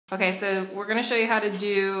Okay, so we're going to show you how to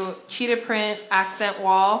do cheetah print accent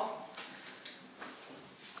wall.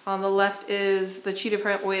 On the left is the cheetah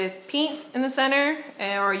print with paint in the center,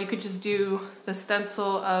 or you could just do the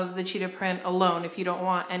stencil of the cheetah print alone if you don't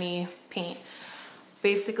want any paint.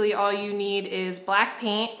 Basically all you need is black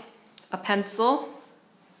paint, a pencil,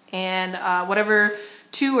 and whatever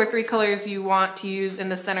 2 or 3 colors you want to use in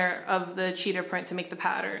the center of the cheetah print to make the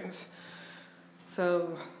patterns.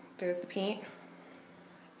 So there's the paint.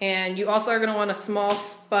 And you also are going to want a small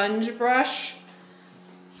sponge brush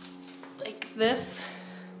like this,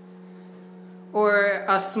 or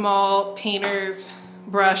a small painter's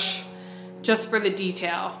brush just for the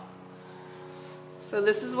detail. So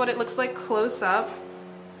this is what it looks like close up.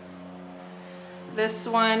 This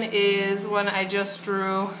one is one I just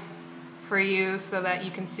drew for you so that you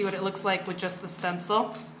can see what it looks like with just the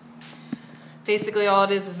stencil. Basically all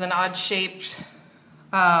it is an odd shaped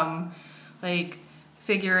like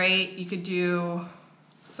figure 8. You could do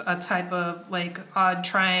a type of like odd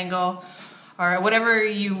triangle or whatever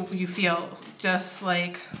you feel. Just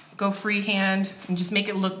like go freehand and just make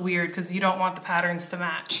it look weird because you don't want the patterns to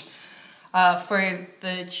match. For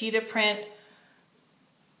the cheetah print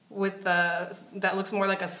with that looks more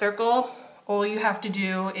like a circle, all you have to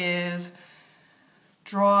do is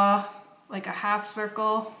draw like a half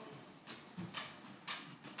circle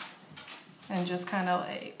and just kind of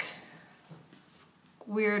like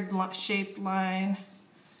weird shaped line.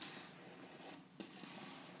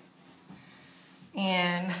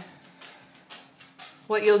 And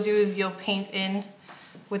what you'll do is you'll paint in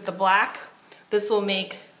with the black. This will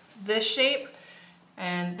make this shape,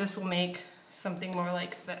 and this will make something more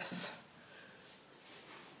like this.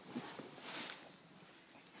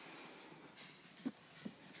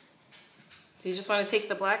 So you just want to take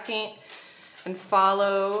the black paint and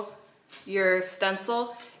follow your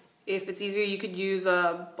stencil. If it's easier, you could use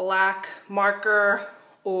a black marker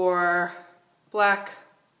or black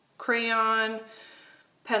crayon,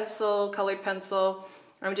 pencil, colored pencil.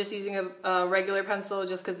 I'm just using a regular pencil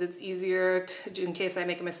just because it's easier in case I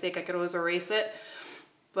make a mistake, I could always erase it.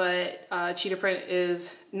 But cheetah print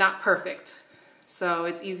is not perfect, so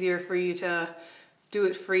it's easier for you to do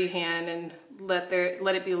it freehand and let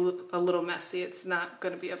it be a little messy. It's not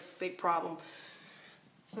going to be a big problem.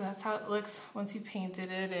 So that's how it looks once you painted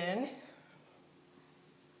it in.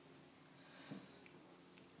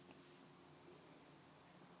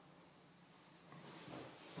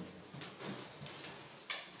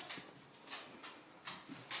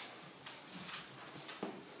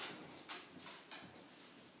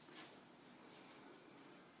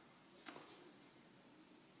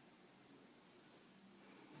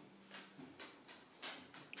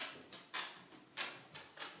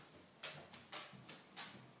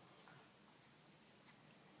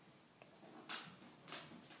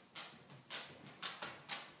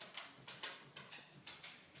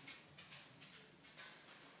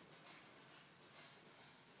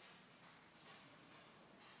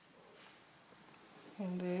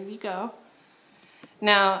 And there you go.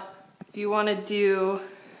 Now, if you want to do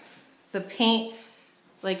the paint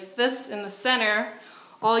like this in the center,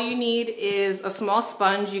 all you need is a small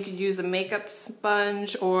sponge. You could use a makeup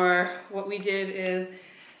sponge, or what we did is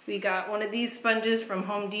we got one of these sponges from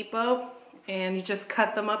Home Depot, and you just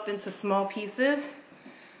cut them up into small pieces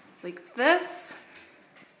like this.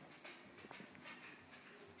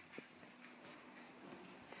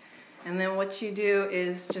 And then what you do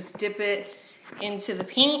is just dip it into the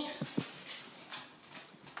paint.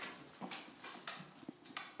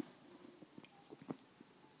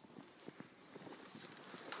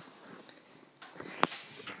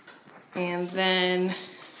 And then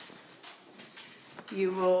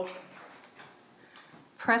you will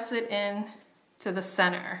press it in to the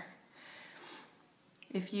center.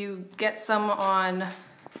 If you get some on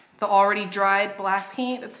the already dried black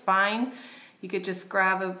paint, it's fine. You could just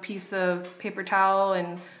grab a piece of paper towel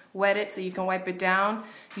and wet it so you can wipe it down.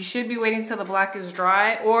 You should be waiting till the black is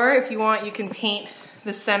dry, or if you want, you can paint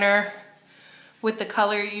the center with the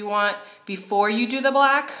color you want before you do the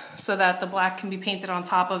black, so that the black can be painted on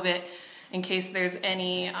top of it in case there's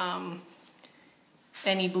any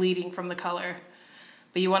bleeding from the color.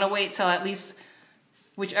 But you want to wait till at least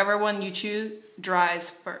whichever one you choose dries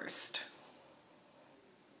first.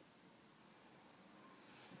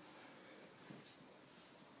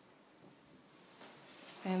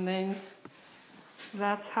 And then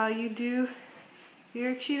that's how you do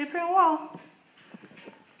your cheetah print wall.